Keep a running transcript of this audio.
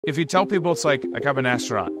If you tell people it's like I'm an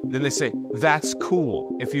astronaut, then they say, that's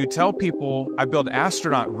cool. If you tell people I build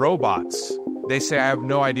astronaut robots, they say, I have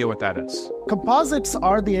no idea what that is. Composites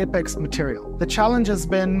are the apex material. The challenge has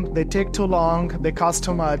been they take too long, they cost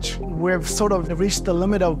too much. We've sort of reached the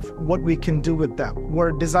limit of what we can do with them.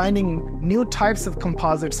 We're designing new types of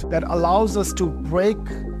composites that allows us to break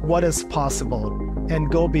what is possible and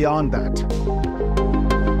go beyond that.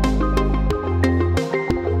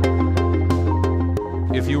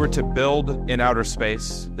 If you were to build in outer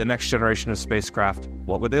space the next generation of spacecraft,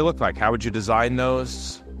 what would they look like? How would you design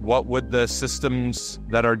those? What would the systems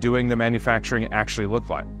that are doing the manufacturing actually look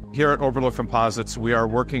like? Here at Orbital Composites, we are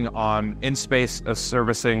working on in-space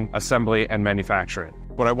servicing, assembly, and manufacturing.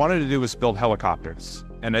 What I wanted to do was build helicopters.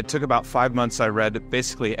 And it took about 5 months. I read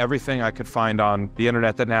basically everything I could find on the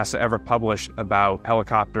internet that NASA ever published about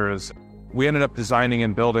helicopters. We ended up designing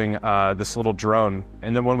and building this little drone.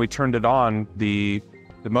 And then when we turned it on, the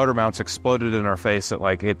motor mounts exploded in our face at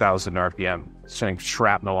like 8,000 RPM, sending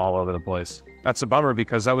shrapnel all over the place. That's a bummer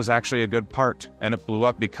because that was actually a good part, and it blew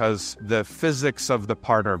up because the physics of the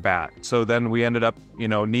part are bad. So then we ended up,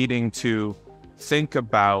 needing to think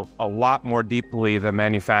about a lot more deeply the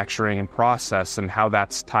manufacturing and process and how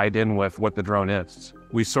that's tied in with what the drone is.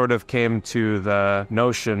 We sort of came to the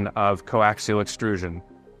notion of coaxial extrusion.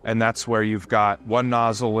 And that's where you've got one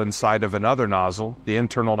nozzle inside of another nozzle, the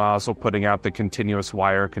internal nozzle putting out the continuous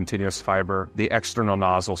wire, continuous fiber, the external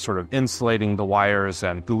nozzle sort of insulating the wires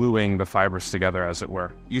and gluing the fibers together, as it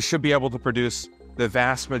were. You should be able to produce the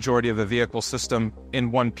vast majority of the vehicle system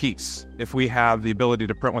in one piece. If we have the ability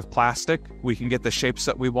to print with plastic, we can get the shapes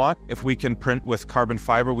that we want. If we can print with carbon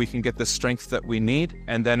fiber, we can get the strength that we need.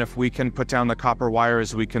 And then if we can put down the copper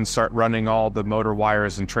wires, we can start running all the motor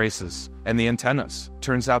wires and traces and the antennas.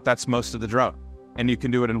 Turns out that's most of the drone. And you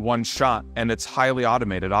can do it in one shot, and it's highly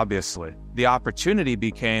automated, obviously. The opportunity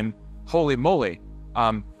became, holy moly,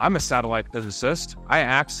 I'm a satellite physicist. I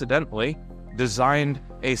accidentally designed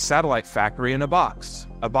a satellite factory in a box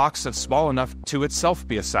that's small enough to itself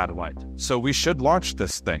be a satellite. So we should launch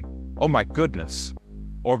this thing. Oh my goodness.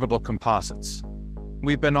 Orbital Composites.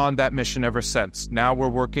 We've been on that mission ever since. Now we're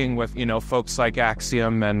working with, folks like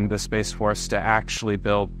Axiom and the Space Force to actually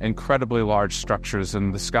build incredibly large structures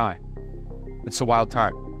in the sky. It's a wild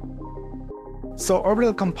time. So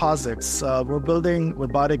Orbital Composites, we're building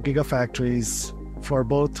robotic gigafactories for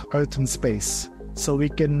both Earth and space. So we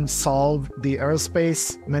can solve the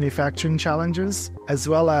aerospace manufacturing challenges, as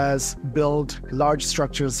well as build large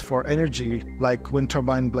structures for energy, like wind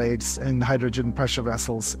turbine blades and hydrogen pressure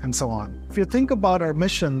vessels, and so on. If you think about our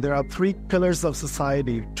mission, there are 3 pillars of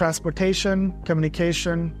society: transportation,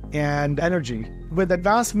 communication, and energy. With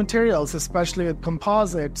advanced materials, especially with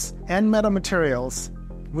composites and metamaterials,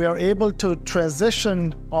 we are able to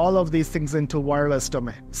transition all of these things into wireless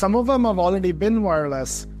domain. Some of them have already been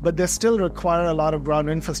wireless, but they still require a lot of ground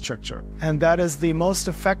infrastructure. And that is the most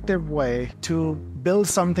effective way to build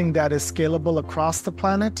something that is scalable across the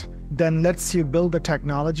planet, then lets you build the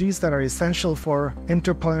technologies that are essential for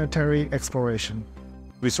interplanetary exploration.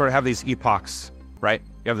 We sort of have these epochs, right?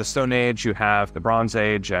 You have the Stone Age, you have the Bronze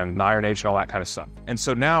Age and the Iron Age and all that kind of stuff. And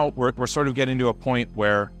so now we're sort of getting to a point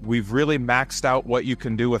where we've really maxed out what you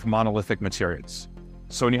can do with monolithic materials.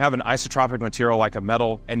 So when you have an isotropic material like a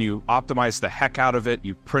metal and you optimize the heck out of it,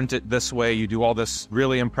 you print it this way, you do all this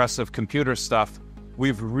really impressive computer stuff,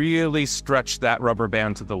 we've really stretched that rubber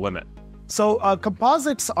band to the limit. So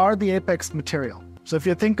composites are the apex material. So if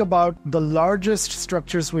you think about the largest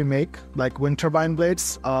structures we make, like wind turbine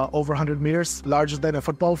blades, over 100 meters, larger than a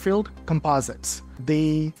football field, composites.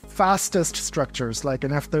 The fastest structures, like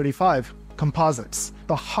an F-35, composites.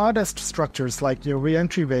 The hardest structures, like your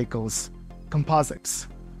re-entry vehicles, composites.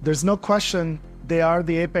 There's no question they are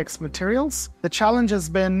the apex materials. The challenge has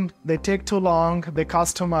been they take too long, they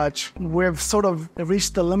cost too much. We've sort of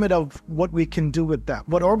reached the limit of what we can do with them.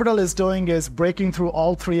 What Orbital is doing is breaking through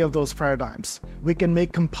all 3 of those paradigms. We can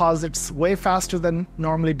make composites way faster than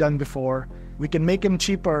normally done before. We can make them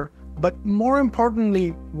cheaper. But more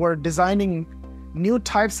importantly, we're designing new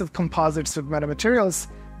types of composites with metamaterials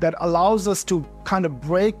that allows us to kind of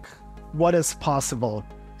break what is possible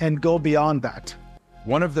and go beyond that.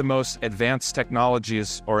 One of the most advanced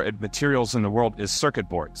technologies or materials in the world is circuit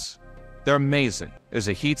boards. They're amazing. There's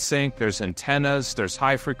a heat sink, there's antennas, there's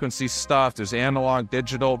high frequency stuff, there's analog,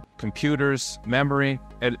 digital, computers, memory.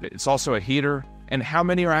 It's also a heater. And how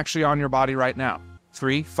many are actually on your body right now?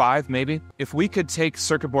 3, 5, maybe? If we could take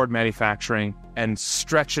circuit board manufacturing and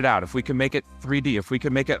stretch it out, if we can make it 3D, if we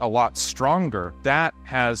can make it a lot stronger, that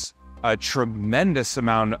has a tremendous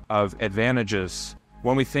amount of advantages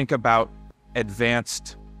when we think about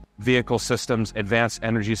advanced vehicle systems, advanced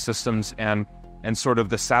energy systems, and sort of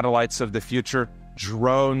the satellites of the future,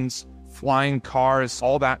 drones, flying cars,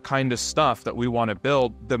 all that kind of stuff that we want to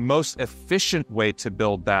build. The most efficient way to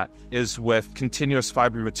build that is with continuous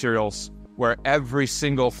fiber materials, where every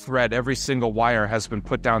single thread, every single wire has been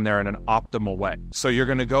put down there in an optimal way. So you're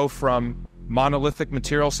going to go from monolithic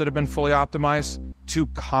materials that have been fully optimized to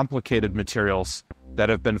complicated materials that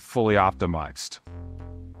have been fully optimized.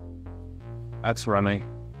 That's running.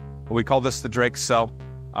 We call this the Drake cell,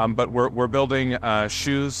 but we're building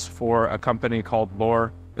shoes for a company called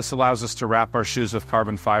Lore. This allows us to wrap our shoes with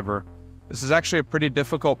carbon fiber. This is actually a pretty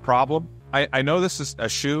difficult problem. I know this is a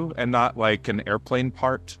shoe and not like an airplane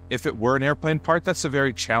part. If it were an airplane part, that's a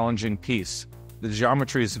very challenging piece. The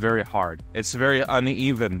geometry is very hard. It's very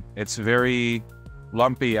uneven. It's very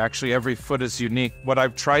lumpy. Actually, every foot is unique. What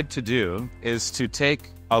I've tried to do is to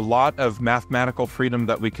take a lot of mathematical freedom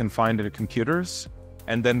that we can find in computers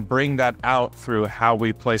and then bring that out through how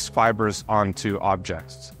we place fibers onto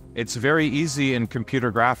objects. It's very easy in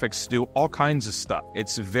computer graphics to do all kinds of stuff.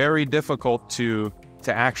 It's very difficult to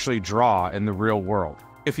actually draw in the real world.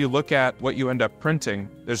 If you look at what you end up printing,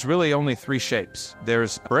 there's really only three shapes.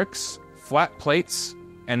 There's bricks, flat plates,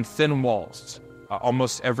 and thin walls.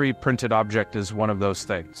 Almost every printed object is one of those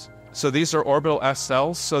things. So these are orbital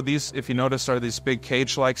SLs. So these, if you notice, are these big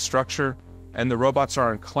cage-like structure, and the robots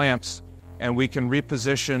are on clamps, and we can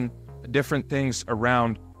reposition different things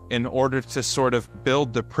around in order to sort of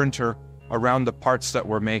build the printer around the parts that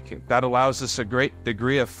we're making. That allows us a great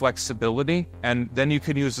degree of flexibility, and then you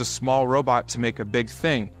can use a small robot to make a big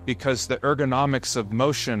thing because the ergonomics of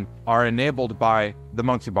motion are enabled by the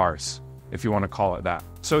monkey bars, if you want to call it that.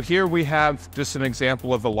 So here we have just an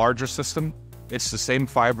example of a larger system. It's the same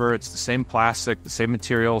fiber, it's the same plastic, the same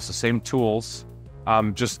materials, the same tools,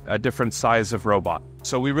 just a different size of robot.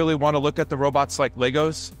 So we really want to look at the robots like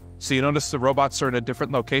Legos. So you notice the robots are in a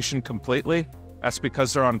different location completely. That's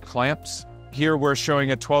because they're on clamps. Here we're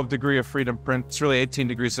showing a 12 degree of freedom print. It's really 18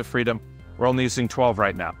 degrees of freedom. We're only using 12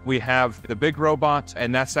 right now. We have the big robot,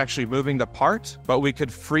 and that's actually moving the part, but we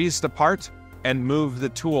could freeze the part and move the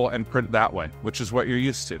tool and print that way, which is what you're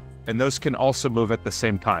used to. And those can also move at the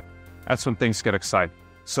same time. That's when things get exciting.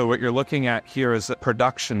 So what you're looking at here is a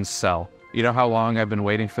production cell. You know how long I've been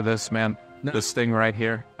waiting for this, man? No. This thing right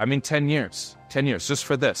here. I mean, 10 years. 10 years just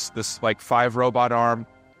for this like 5 robot arm,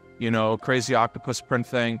 crazy octopus print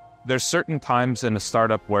thing. There's certain times in a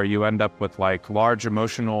startup where you end up with like large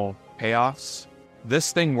emotional payoffs.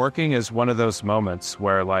 This thing working is one of those moments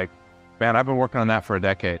where like, man, I've been working on that for a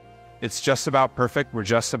decade. It's just about perfect. We're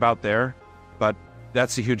just about there, but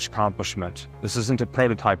that's a huge accomplishment. This isn't a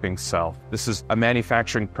prototyping cell. This is a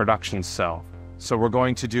manufacturing production cell. So we're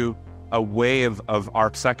going to do a wave of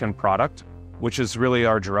our second product, which is really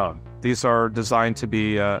our drone. These are designed to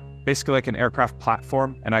be basically like an aircraft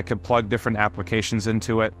platform, and I could plug different applications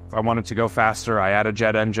into it. If I want it to go faster, I add a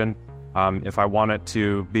jet engine. If I want it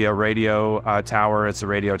to be a radio tower, it's a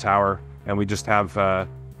radio tower. And we just have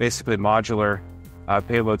basically modular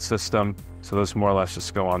payload system. So those more or less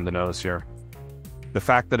just go on the nose here. The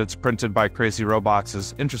fact that it's printed by crazy robots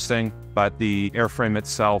is interesting, but the airframe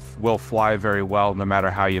itself will fly very well no matter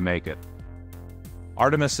how you make it.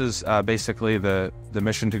 Artemis is basically the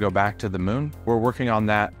mission to go back to the moon. We're working on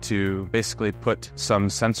that to basically put some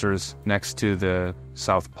sensors next to the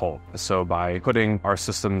South Pole. So by putting our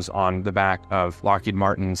systems on the back of Lockheed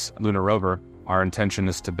Martin's lunar rover, our intention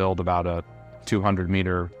is to build about a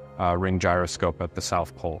 200-meter ring gyroscope at the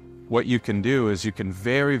South Pole. What you can do is you can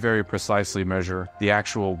very, very precisely measure the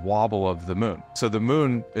actual wobble of the moon. So the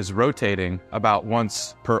moon is rotating about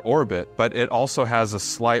once per orbit, but it also has a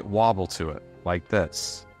slight wobble to it, like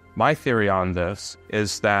this. My theory on this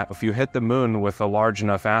is that if you hit the moon with a large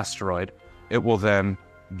enough asteroid, it will then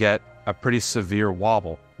get a pretty severe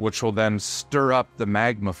wobble, which will then stir up the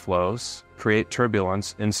magma flows, create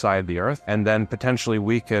turbulence inside the Earth, and then potentially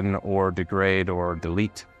weaken or degrade or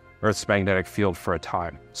delete Earth's magnetic field for a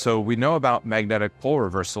time. So we know about magnetic pole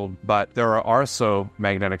reversal, but there are also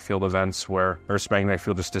magnetic field events where Earth's magnetic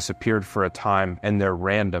field just disappeared for a time and they're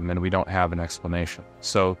random and we don't have an explanation.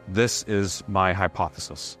 So this is my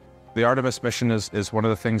hypothesis. The Artemis mission is one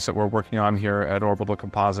of the things that we're working on here at Orbital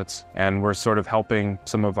Composites, and we're sort of helping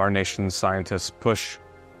some of our nation's scientists push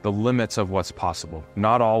the limits of what's possible.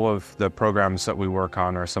 Not all of the programs that we work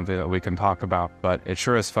on are something that we can talk about, but it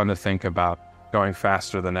sure is fun to think about going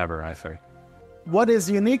faster than ever, I think. What is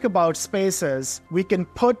unique about space is we can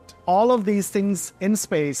put all of these things in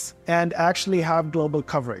space and actually have global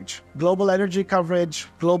coverage. Global energy coverage,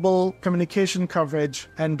 global communication coverage,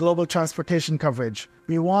 and global transportation coverage.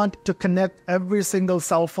 We want to connect every single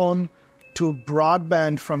cell phone to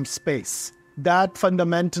broadband from space. That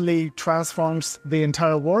fundamentally transforms the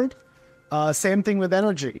entire world. Same thing with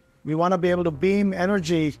energy. We want to be able to beam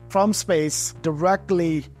energy from space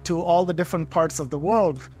directly to all the different parts of the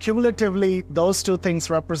world. Cumulatively, those two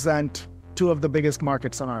things represent two of the biggest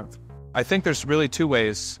markets on Earth. I think there's really two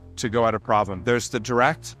ways to go at a problem. There's the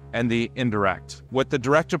direct and the indirect. With the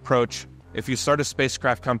direct approach, if you start a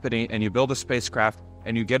spacecraft company and you build a spacecraft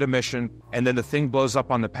and you get a mission and then the thing blows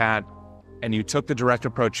up on the pad and you took the direct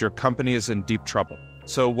approach, your company is in deep trouble.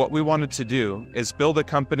 So what we wanted to do is build a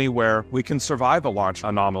company where we can survive a launch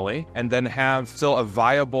anomaly and then have still a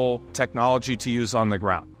viable technology to use on the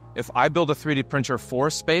ground. If I build a 3D printer for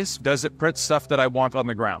space, does it print stuff that I want on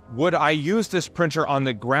the ground? Would I use this printer on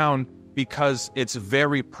the ground because it's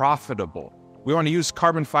very profitable? We want to use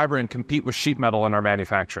carbon fiber and compete with sheet metal in our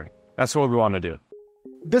manufacturing. That's what we want to do.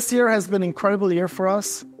 This year has been an incredible year for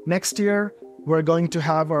us. Next year, we're going to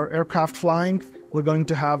have our aircraft flying. We're going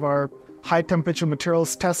to have our high-temperature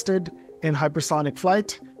materials tested in hypersonic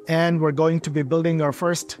flight. And we're going to be building our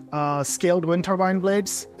first scaled wind turbine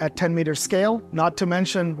blades at 10-meter scale. Not to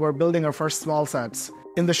mention, we're building our first small sats.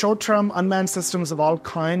 In the short term, unmanned systems of all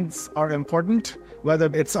kinds are important, whether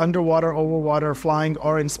it's underwater, over water, flying,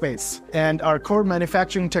 or in space. And our core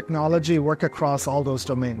manufacturing technology work across all those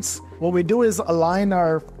domains. What we do is align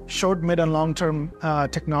our short, mid, and long-term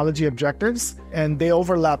technology objectives, and they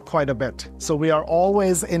overlap quite a bit. So we are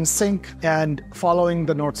always in sync and following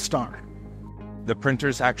the North Star. The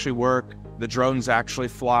printers actually work, the drones actually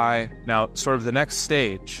fly. Now, sort of the next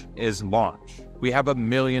stage is launch. We have a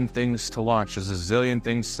million things to launch. There's a zillion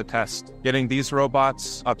things to test. Getting these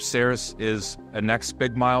robots upstairs is a next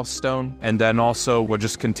big milestone. And then also we'll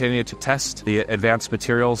just continue to test the advanced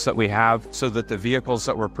materials that we have so that the vehicles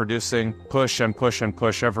that we're producing push and push and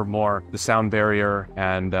push ever more the sound barrier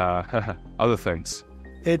and other things.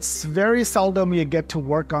 It's very seldom you get to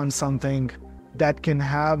work on something that can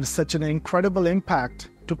have such an incredible impact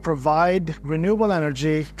to provide renewable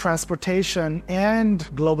energy, transportation, and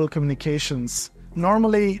global communications.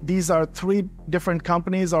 Normally, these are 3 different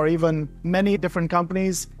companies or even many different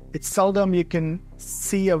companies. It's seldom you can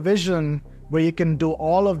see a vision where you can do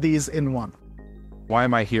all of these in one. Why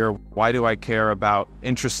am I here? Why do I care about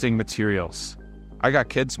interesting materials? I got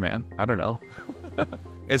kids, man. I don't know.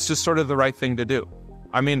 It's just sort of the right thing to do.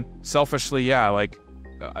 I mean, selfishly, yeah, like,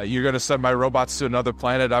 you're going to send my robots to another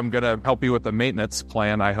planet. I'm going to help you with the maintenance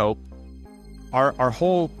plan, I hope. Our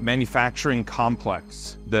whole manufacturing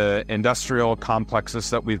complex, the industrial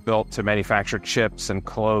complexes that we've built to manufacture chips and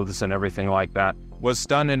clothes and everything like that, was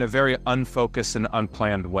done in a very unfocused and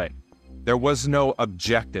unplanned way. There was no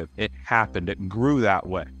objective. It happened. It grew that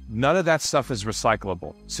way. None of that stuff is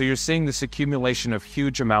recyclable. So you're seeing this accumulation of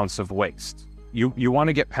huge amounts of waste. You want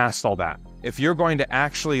to get past all that. If you're going to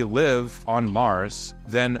actually live on Mars,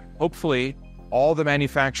 then hopefully all the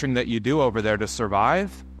manufacturing that you do over there to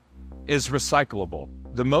survive is recyclable.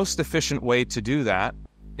 The most efficient way to do that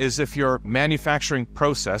is if your manufacturing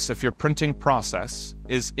process, if your printing process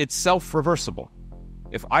is itself reversible.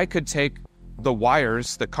 If I could take the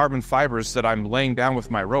wires, the carbon fibers that I'm laying down with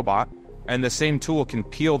my robot, and the same tool can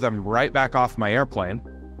peel them right back off my airplane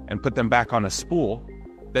and put them back on a spool,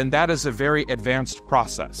 then that is a very advanced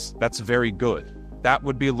process. That's very good. That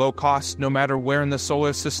would be low cost no matter where in the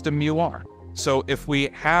solar system you are. So if we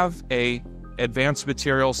have advanced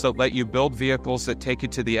materials that let you build vehicles that take you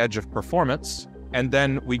to the edge of performance, and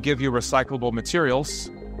then we give you recyclable materials,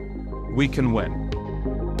 we can win.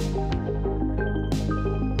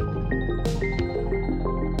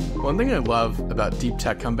 One thing I love about deep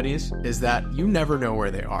tech companies is that you never know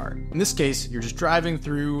where they are. In this case, you're just driving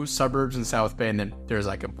through suburbs in South Bay, and then there's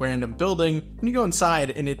like a random building, and you go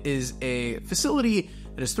inside, and it is a facility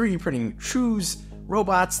that is 3D printing shoes,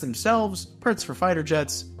 robots themselves, parts for fighter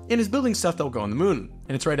jets, and is building stuff that will go on the moon.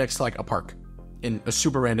 And it's right next to like a park in a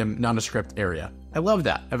super random, nondescript area. I love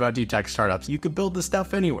that about deep tech startups. You could build this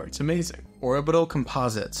stuff anywhere. It's amazing. Orbital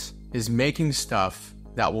Composites is making stuff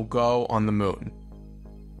that will go on the moon.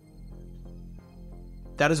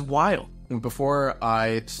 That is wild. Before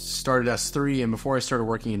I started S3 and before I started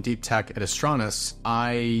working in deep tech at Astronis,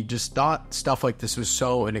 I just thought stuff like this was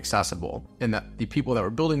so inaccessible, and that the people that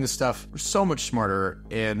were building this stuff were so much smarter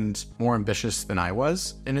and more ambitious than I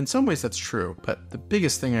was. And in some ways that's true, but the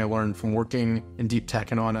biggest thing I learned from working in deep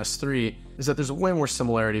tech and on S3 is that there's way more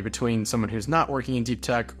similarity between someone who's not working in deep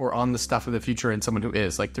tech or on the stuff of the future and someone who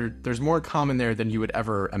is. Like there's more common there than you would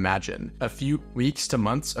ever imagine. A few weeks to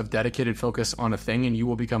months of dedicated focus on a thing and you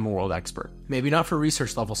will become a world expert. Maybe not for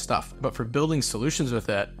research level stuff, but for building solutions with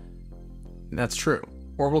it, that's true.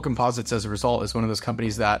 Orbital Composites, as a result, is one of those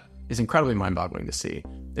companies that is incredibly mind-boggling to see.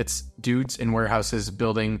 It's dudes in warehouses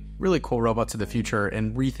building really cool robots of the future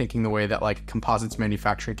and rethinking the way that like composites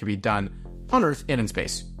manufacturing can be done on Earth and in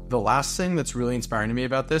space. The last thing that's really inspiring to me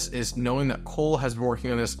about this is knowing that Cole has been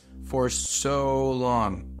working on this for so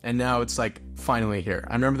long, and now it's like finally here.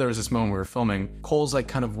 I remember there was this moment we were filming. Cole's like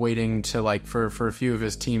kind of waiting to like for a few of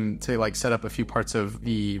his team to like set up a few parts of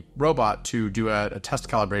the robot to do a test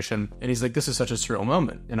calibration, and he's like, this is such a surreal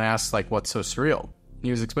moment. And I asked like, what's so surreal? And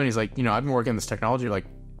he was explaining, he's like, I've been working on this technology like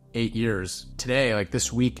 8 years. Today, like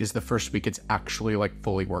this week is the first week it's actually like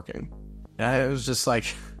fully working. And it was just like,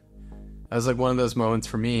 that was like one of those moments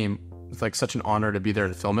for me. It's like such an honor to be there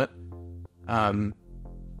to film it.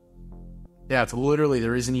 Yeah, it's literally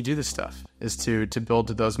the reason you do this stuff is to build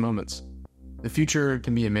to those moments. The future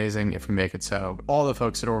can be amazing if we make it so. All the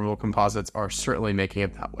folks at Orbital Composites are certainly making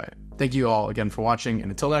it that way. Thank you all again for watching,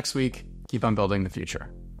 and until next week, keep on building the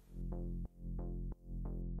future.